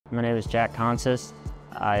My name is Jack Kontsis.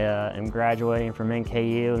 I am graduating from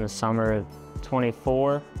NKU in the summer of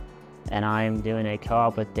 24, and I am doing a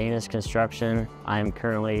co-op with Danis Construction. I am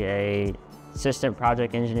currently an assistant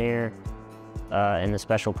project engineer in the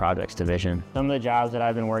Special Projects Division. Some of the jobs that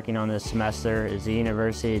I've been working on this semester is the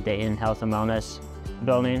University of Dayton Health and Wellness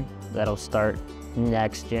building that'll start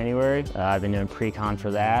next January. I've been doing pre-con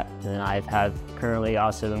for that, and I have currently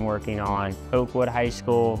also been working on Oakwood High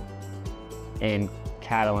School and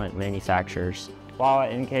Catalent manufacturers. While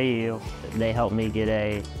at NKU, they helped me get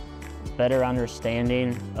a better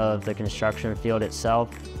understanding of the construction field itself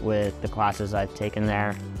with the classes I've taken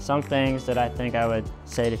there. Some things that I think I would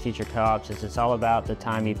say to future co-ops is it's all about the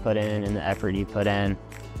time you put in and the effort you put in.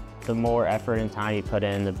 The more effort and time you put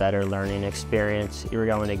in, the better learning experience you're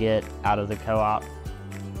going to get out of the co-op.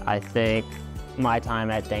 I think my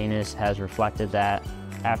time at Danis has reflected that.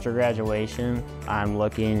 After graduation, I'm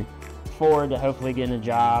looking forward to hopefully getting a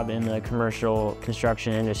job in the commercial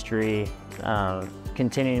construction industry,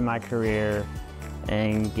 continuing my career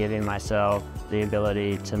and giving myself the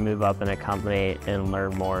ability to move up in a company and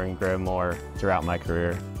learn more and grow more throughout my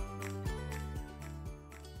career.